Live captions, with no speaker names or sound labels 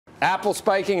Apple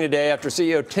spiking today after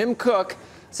CEO Tim Cook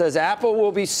says Apple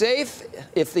will be safe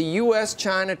if the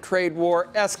U.S.-China trade war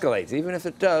escalates, even if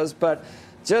it does. But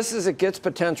just as it gets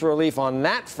potential relief on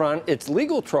that front, its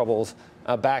legal troubles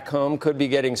back home could be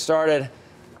getting started.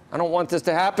 I don't want this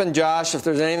to happen, Josh. If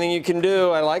there's anything you can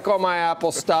do, I like all my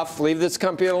Apple stuff. Leave this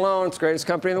company alone. It's the greatest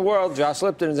company in the world. Josh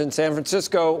Lipton is in San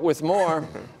Francisco with more.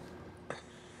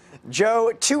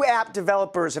 Joe, 2 app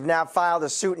developers have now filed a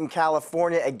suit in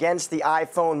California against the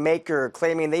iPhone maker,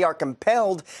 claiming they are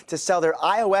compelled to sell their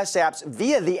iOS apps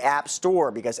via the App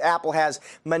Store because Apple has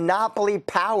monopoly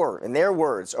power, in their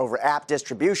words, over app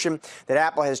distribution, that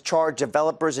Apple has charged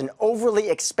developers an overly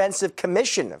expensive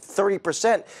commission of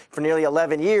 30% for nearly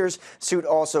 11 years. Suit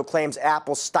also claims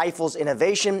Apple stifles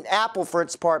innovation. Apple, for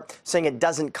its part, saying it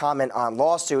doesn't comment on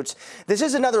lawsuits. This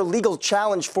is another legal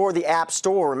challenge for the App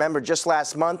Store. Remember, just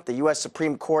last month, the U.S.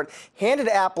 Supreme Court handed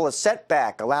Apple a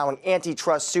setback, allowing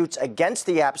antitrust suits against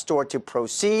the App Store to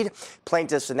proceed.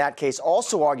 Plaintiffs in that case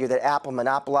also argue that Apple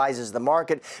monopolizes the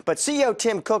market, but CEO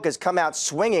Tim Cook has come out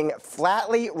swinging,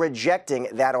 flatly rejecting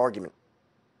that argument.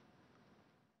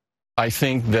 I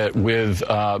think that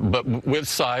with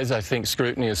size, I think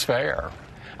scrutiny is fair.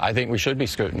 I think we should be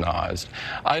scrutinized.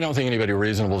 I don't think anybody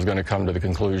reasonable is going to come to the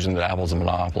conclusion that Apple's a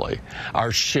monopoly.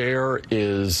 Our share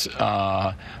is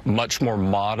much more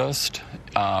modest.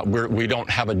 We don't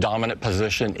have a dominant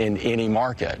position in any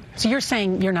market. So you're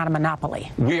saying you're not a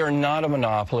monopoly? We are not a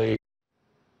monopoly.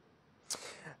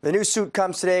 The new suit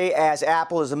comes today as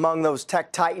Apple is among those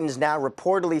tech titans now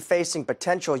reportedly facing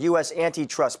potential U.S.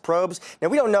 antitrust probes. Now,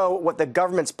 we don't know what the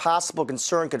government's possible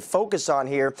concern could focus on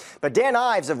here, but Dan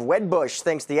Ives of Wedbush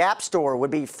thinks the App Store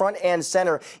would be front and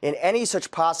center in any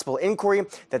such possible inquiry,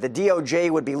 that the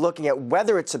DOJ would be looking at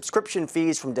whether its subscription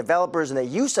fees from developers and the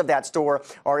use of that store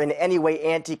are in any way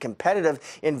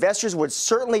anti-competitive. Investors would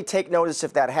certainly take notice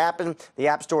if that happened. The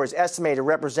App Store is estimated to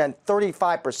represent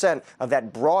 35% of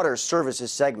that broader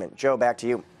services segment. Joe, back to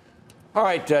you. All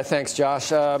right, thanks,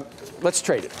 Josh. Let's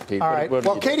trade it, Pete. All right.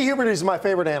 Well, Katie Huberty is my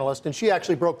favorite analyst, and she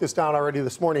actually broke this down already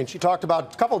this morning. She talked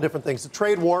about a couple of different things, the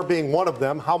trade war being one of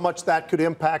them, how much that could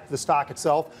impact the stock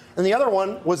itself. And the other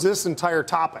one was this entire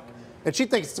topic. And she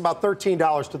thinks it's about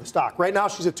 $13 to the stock. Right now,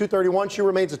 she's at 231. She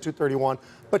remains at 231.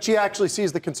 But she actually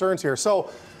sees the concerns here. So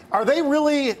are they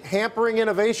really hampering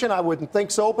innovation? I wouldn't think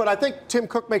so. But I think Tim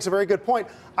Cook makes a very good point.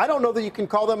 I don't know that you can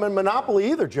call them a monopoly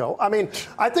either, Joe. I mean,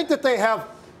 I think that they have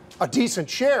a decent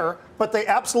share, but they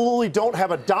absolutely don't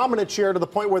have a dominant share to the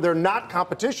point where they're not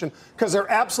competition, because there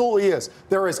absolutely is.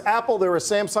 There is Apple, there is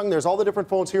Samsung, there's all the different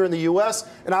phones here in the U.S.,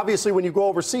 and obviously when you go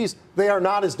overseas, they are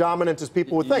not as dominant as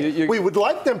people would think. We would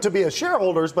like them to be as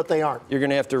shareholders, but they aren't. You're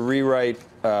going to have to rewrite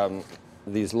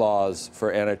these laws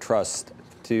for antitrust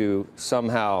to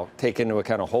somehow take into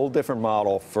account a whole different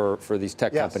model for these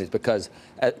tech companies, because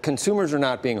consumers are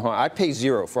not being harmed. I pay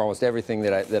zero for almost everything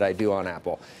that I do on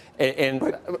Apple.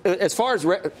 And as far as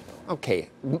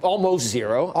almost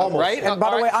zero, right? And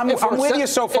by the way, I'm with you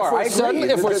so far. I agree.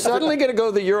 If we're suddenly going to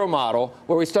go the Euro model,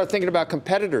 where we start thinking about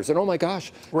competitors, and oh my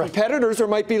gosh, competitors, there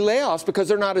might be layoffs because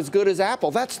they're not as good as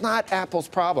Apple. That's not Apple's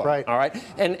problem, all right?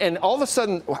 And all of a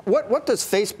sudden, what does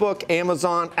Facebook,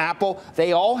 Amazon, Apple,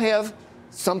 they all have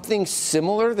something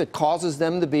similar that causes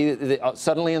them to be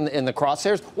suddenly in the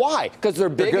crosshairs? Why? Because they're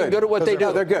big and good at what they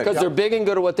do. They're good. Because they're big and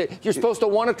good at what they do. You're supposed to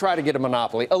want to try to get a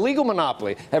monopoly, a legal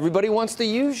monopoly. Everybody wants to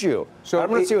use you. So I'm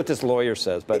going to see what this lawyer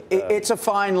says. But it's a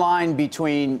fine line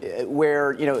between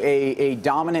where a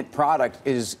dominant product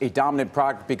is a dominant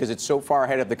product because it's so far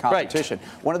ahead of the competition.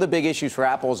 One of the big issues for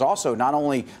Apple is also not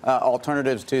only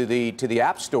alternatives to the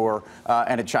App Store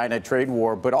and a China trade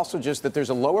war, but also just that there's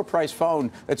a lower price phone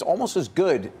that's almost as good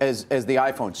as the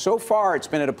iPhone. So far, it's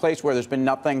been at a place where there's been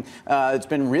nothing. It's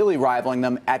been really rivaling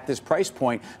them at this price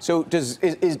point. So does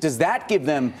that give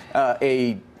them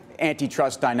a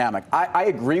antitrust dynamic? I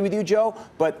agree with you, Joe,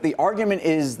 but the argument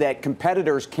is that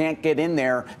competitors can't get in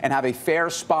there and have a fair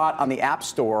spot on the App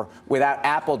Store without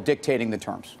Apple dictating the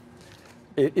terms.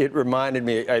 It reminded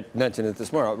me, I mentioned it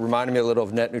this morning, it reminded me a little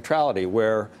of net neutrality,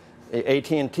 where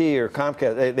AT&T or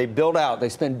Comcast, they build out, they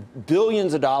spend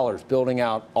billions of dollars building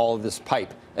out all of this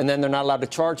pipe, and then they're not allowed to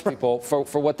charge people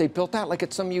for what they built out, like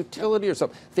it's some utility or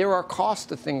something. There are costs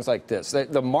to things like this.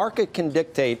 The market can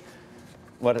dictate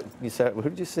what you said. Who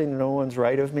did you say? No one's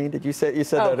right of me. Did you say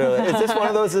that earlier? Is this one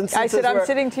of those instances? I said I'm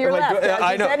sitting to your left.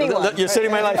 I know you're sitting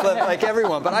my left like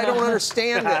everyone, but I don't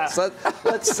understand this.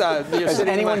 As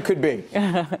anyone could be.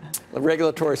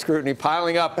 Regulatory scrutiny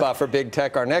piling up for big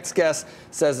tech. Our next guest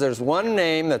says there's one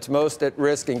name that's most at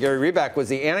risk, and Gary Reback was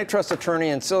the antitrust attorney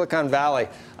in Silicon Valley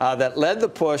that led the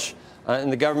push in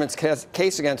the government's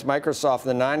case against Microsoft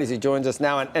in the 90s. He joins us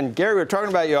now. And Gary, we were talking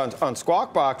about you on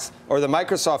Squawk Box, or the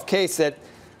Microsoft case, that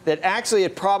actually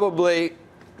it probably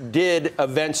did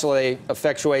eventually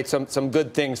effectuate some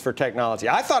good things for technology.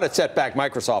 I thought it set back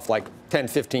Microsoft like 10,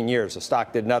 15 years. The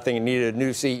stock did nothing and needed a new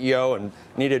CEO and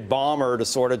needed Ballmer to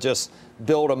sort of just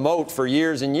build a moat for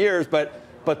years and years. But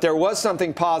there was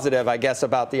something positive, I guess,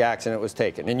 about the action that was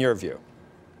taken, in your view.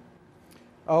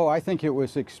 Oh, I think it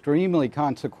was extremely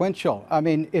consequential. I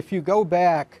mean, if you go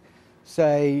back,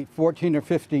 say, 14 or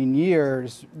 15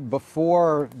 years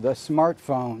before the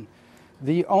smartphone,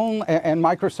 and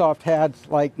Microsoft had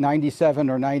like 97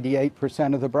 or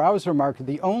 98% of the browser market,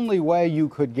 the only way you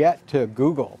could get to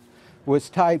Google was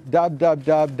type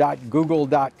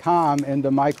www.google.com in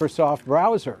the Microsoft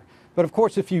browser. But of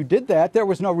course, if you did that, there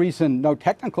was no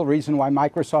technical reason why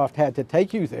Microsoft had to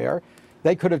take you there.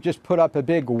 They could have just put up a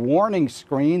big warning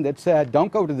screen that said,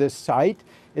 don't go to this site.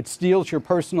 It steals your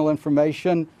personal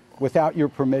information without your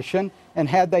permission. And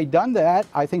had they done that,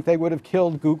 I think they would have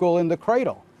killed Google in the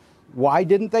cradle. Why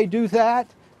didn't they do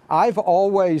that? I've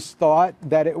always thought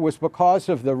that it was because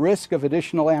of the risk of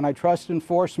additional antitrust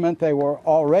enforcement. They were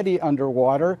already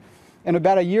underwater. And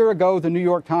about a year ago, the New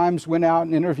York Times went out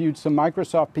and interviewed some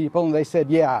Microsoft people, and they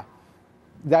said, yeah,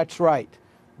 that's right,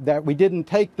 that we didn't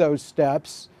take those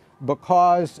steps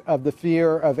because of the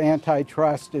fear of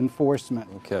antitrust enforcement.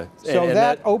 Okay. So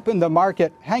that opened the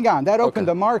market, opened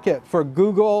the market for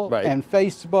Google and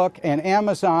Facebook and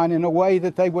Amazon in a way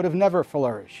that they would have never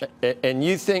flourished. And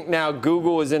you think now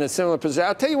Google is in a similar position?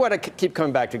 I'll tell you what I keep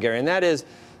coming back to, Gary, and that is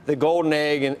the golden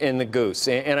egg and the goose.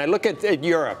 And I look at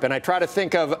Europe, and I try to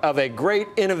think of a great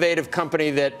innovative company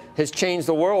that has changed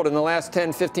the world in the last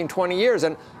 10, 15, 20 years.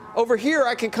 And over here,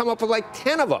 I can come up with like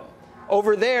 10 of them.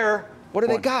 Over there, what do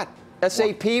they got?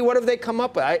 SAP, what have they come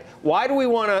up with? Why do we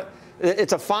want to?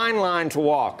 It's a fine line to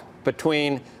walk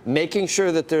between making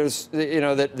sure that there's,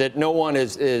 that no one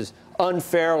is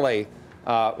unfairly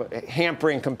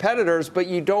hampering competitors, but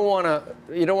you don't want to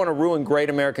ruin great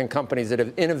American companies that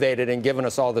have innovated and given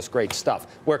us all this great stuff,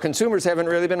 where consumers haven't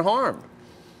really been harmed.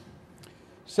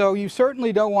 So you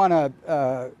certainly don't want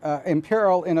to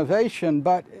imperil innovation,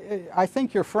 but I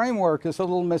think your framework is a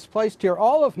little misplaced here.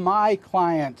 All of my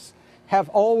clients have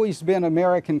always been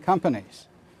American companies,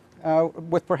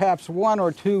 with perhaps one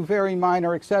or two very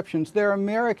minor exceptions. They're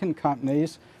American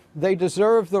companies. They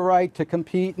deserve the right to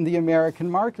compete in the American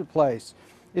marketplace.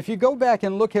 If you go back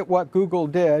and look at what Google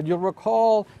did, you'll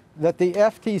recall that the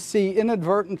FTC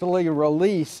inadvertently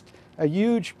released a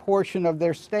huge portion of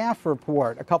their staff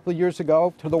report a couple of years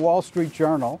ago to the Wall Street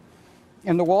Journal.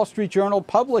 And the Wall Street Journal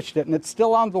published it, and it's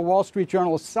still on the Wall Street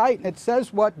Journal site, and it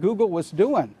says what Google was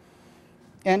doing.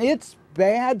 And it's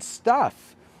bad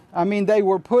stuff. I mean, they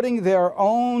were putting their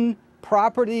own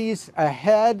properties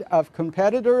ahead of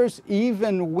competitors,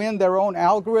 even when their own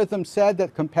algorithm said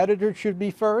that competitors should be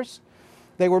first.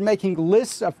 They were making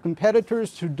lists of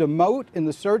competitors to demote in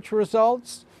the search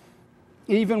results,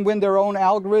 even when their own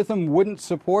algorithm wouldn't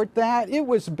support that. It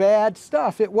was bad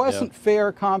stuff. It wasn't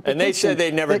fair competition. And they said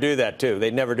they'd never do that, too.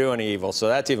 They'd never do any evil. So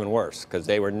that's even worse, because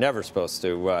they were never supposed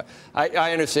to.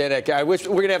 I understand that. I wish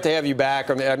we're going to have you back.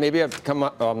 Or maybe I have to come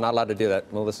up. Oh, I'm not allowed to do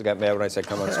that. Melissa got mad when I said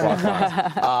come on Squawk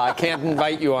Box. I can't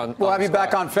invite you on. We'll have you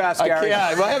back on fast, Gary.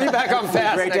 Yeah, we'll have you back on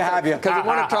fast. Great to have you. Because we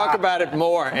want to talk about it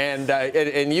more.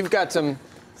 And you've got some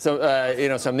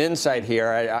insight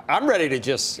here. I'm ready to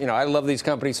just, I love these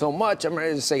companies so much. I'm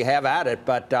ready to say have at it.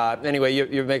 But anyway,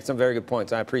 you make some very good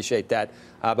points. I appreciate that.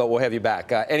 But we'll have you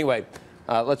back. Anyway,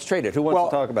 let's trade it. Who wants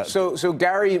to talk about it? So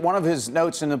Gary, one of his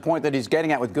notes and the point that he's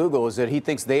getting at with Google is that he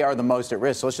thinks they are the most at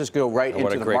risk. So let's just go right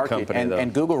into the market. Company,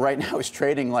 and Google right now is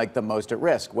trading like the most at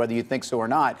risk, whether you think so or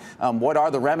not. What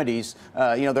are the remedies?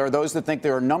 There are those that think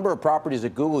there are a number of properties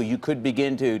at Google you could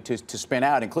begin to spin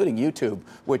out, including YouTube,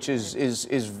 which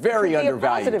is very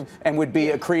undervalued and would be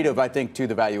accretive, I think, to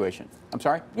the valuation. I'm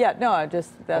sorry? Yeah, no, that's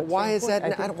why is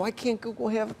that? Why can't Google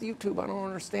have YouTube? I don't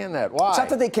understand that. Why? It's not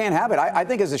that they can't have it. I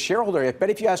think as a shareholder, I bet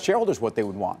if you ask shareholders what they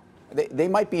would want, they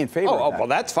might be in favor of that. Well,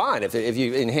 that's fine if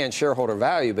you enhance shareholder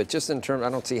value, but just in terms, I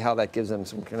don't see how that gives them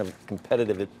some kind of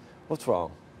competitive. What's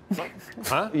wrong?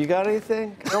 Huh? You got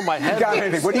anything? No, my head. Got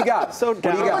anything? What do you got? So it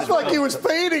looks like he was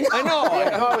fading. I know.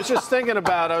 I was just thinking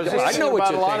about. I know what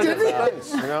you're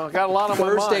thinking about. Got a lot on my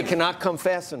mind. Thursday cannot come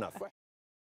fast enough.